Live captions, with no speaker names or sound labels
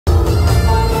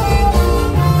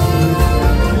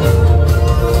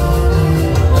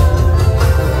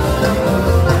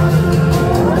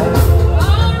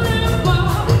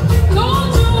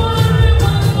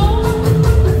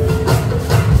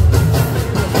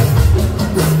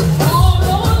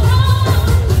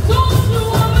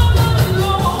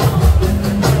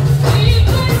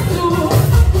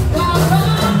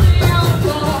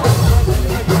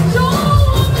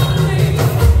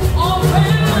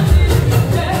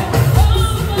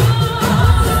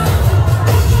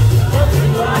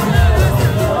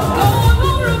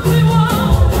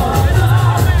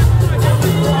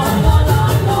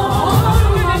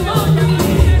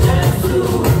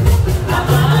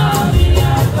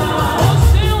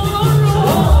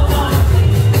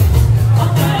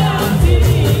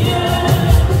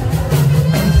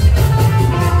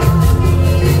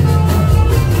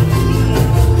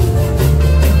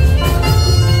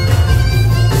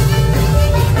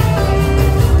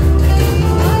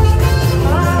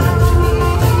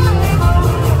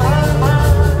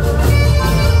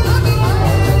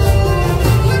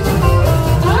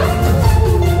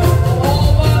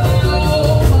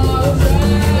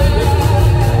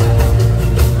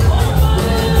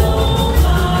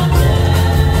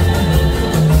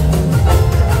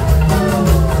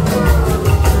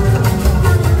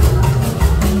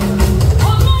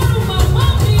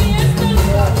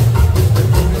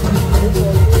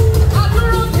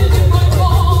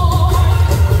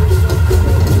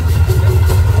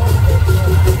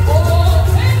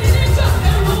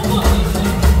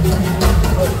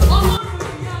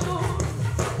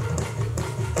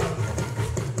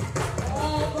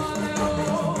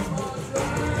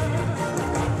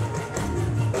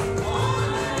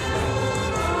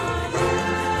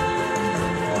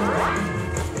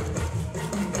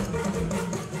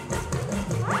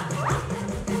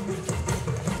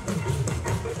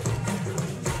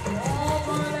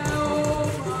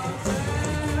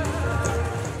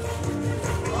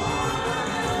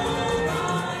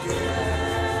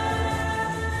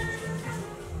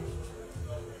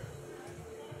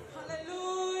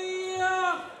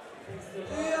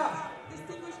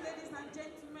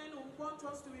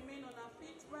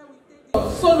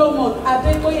Solomon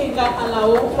Adekoyega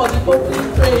Alao for the opening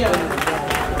prayer.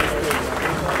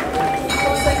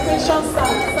 Consecration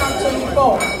Psalm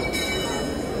 24.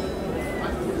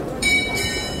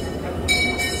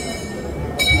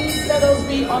 Please let us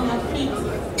be on our feet.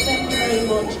 Thank you very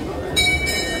much.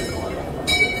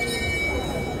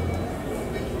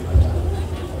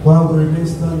 While we remain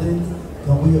standing,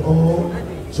 can we all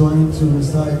join to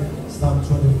recite Psalm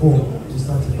 24 to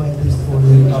sanctify this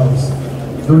holy house?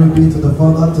 Glory be to the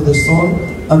Father, to the Son,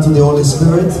 and to the Holy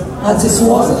Spirit. As it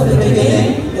was in the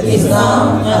beginning, is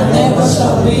now, and never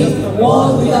shall be,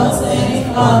 world without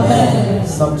end. Amen.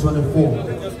 Psalm 24.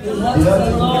 The earth is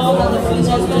the Lord and the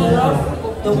fullness thereof,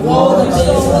 the world and they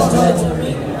that dwell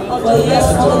therein. For he has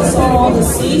founded all the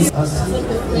seas, and set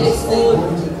the place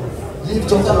holy.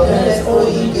 Lift up your heads, O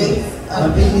ye gates,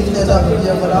 and be lifted up the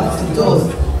everlasting doors,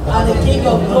 and the King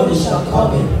of glory shall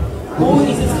come in. Who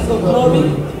is the King of glory?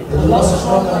 The Lord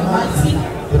strong and mighty,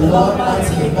 the Lord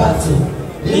mighty in battle.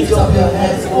 Lift up your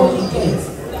heads, O ye gates,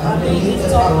 and be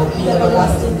lifted up the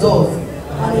everlasting doors,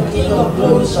 and the King of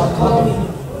glory shall come in.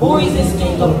 Who is this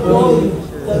King of glory?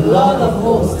 The Lord of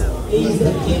hosts. He is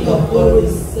the King of glory,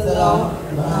 Selah,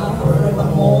 now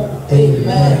forevermore.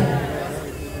 Amen.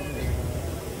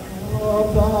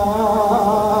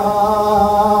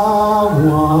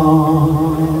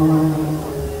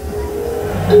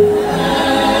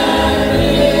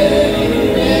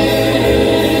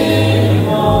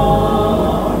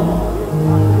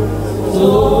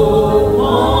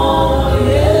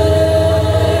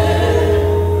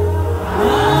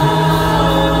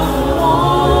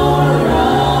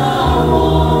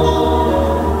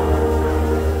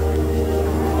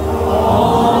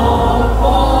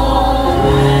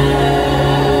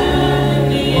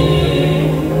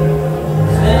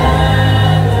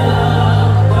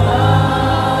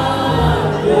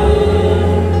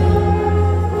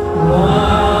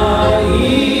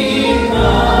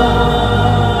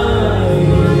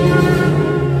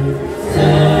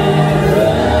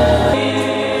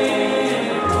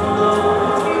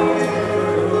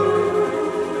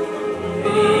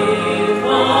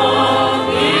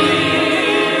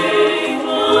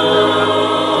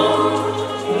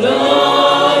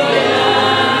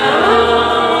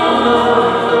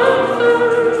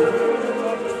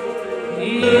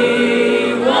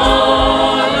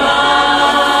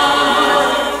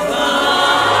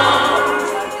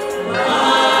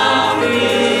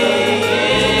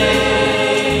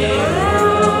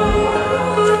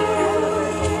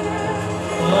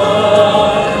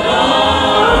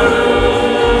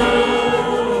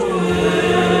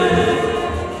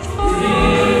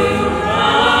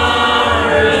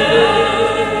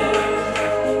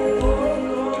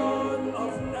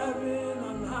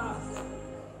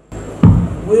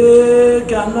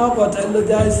 But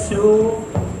eulogize you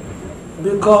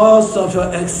because of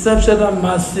your exceptional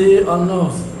mercy on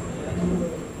us.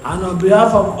 And on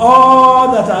behalf of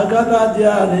all that are gathered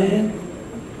herein,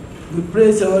 we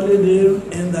praise your holy name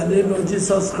in the name of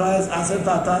Jesus Christ. Accept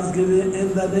our thanksgiving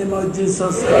in the name of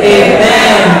Jesus Christ.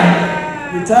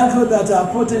 Amen. We thank you that you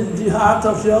are put in the heart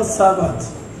of your servant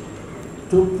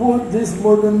to put this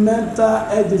monumental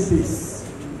edifice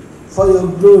for your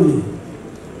glory.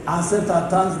 Accept our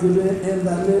thanksgiving in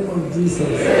the name of Jesus.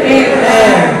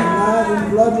 Amen.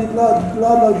 Now in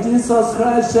blood of Jesus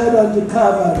Christ shed on the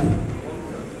Calvary,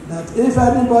 that if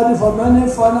anybody from any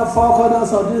four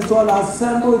corners of this world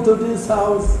assemble to this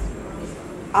house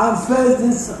and face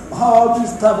this hall,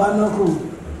 this tabernacle,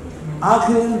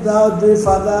 asking thou, dear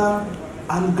Father,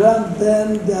 and grant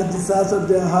them their desires of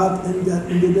their heart in the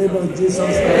name of Jesus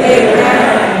Christ.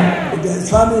 Amen. If there is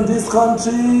famine in this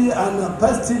country and a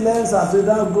pestilence as we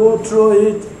now go through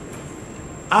it,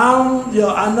 and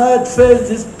your anointed face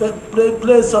this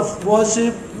place of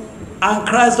worship, and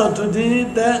Christ unto thee,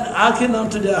 then hearken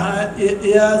unto their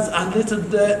ears and listen to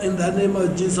them in the name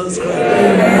of Jesus Christ.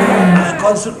 Amen. I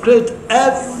consecrate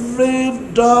every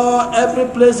door, every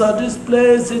place of this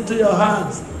place into your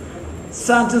hands.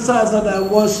 Sanctify us thy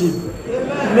worship.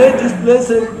 Amen. Make this place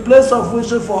a place of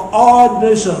worship for all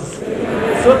nations.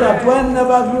 Amen. So that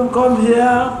whenever people come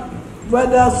here,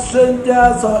 whether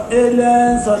strangers or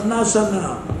aliens or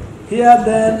national, hear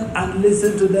them and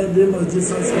listen to them in the name of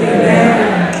Jesus Christ.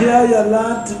 Amen. Clear your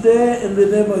land today in the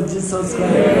name of Jesus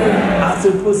Christ. Amen. As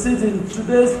we proceed in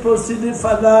today's proceeding,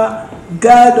 Father,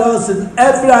 guide us in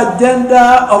every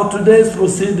agenda of today's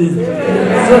proceeding.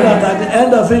 Amen. So that at the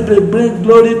end of it we bring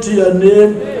glory to your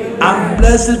name. Amen. And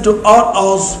blessing to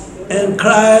all us in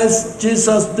Christ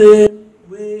Jesus' name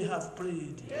we have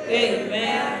prayed.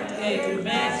 Amen.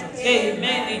 Amen.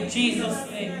 Amen. In Jesus'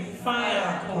 name.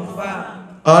 Fire confirm.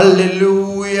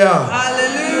 Hallelujah.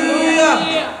 Hallelujah.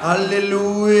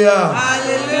 Hallelujah.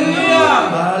 Hallelujah.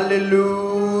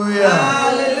 Hallelujah.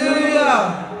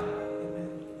 Hallelujah.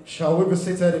 Shall we be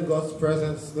seated in God's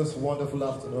presence this wonderful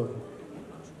afternoon?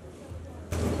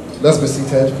 Let's be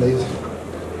seated, please.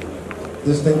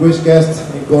 Distinguished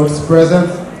guests in God's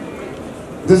presence,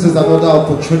 this is another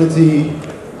opportunity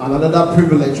and another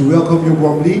privilege to welcome you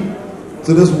warmly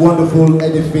to this wonderful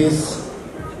edifice,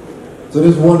 to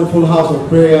this wonderful house of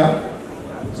prayer,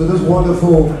 to this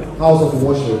wonderful house of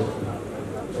worship.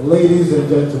 Ladies and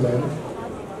gentlemen,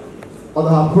 on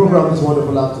our program this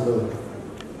wonderful afternoon,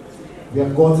 we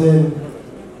have gotten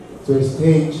to a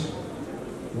stage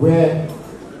where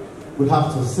we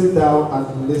have to sit down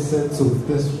and listen to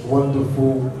this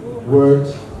wonderful word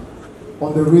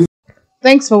on the reason.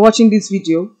 Thanks for watching this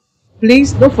video.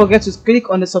 Please don't forget to click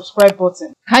on the subscribe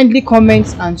button. Kindly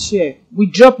comment and share. We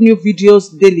drop new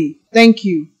videos daily. Thank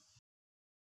you.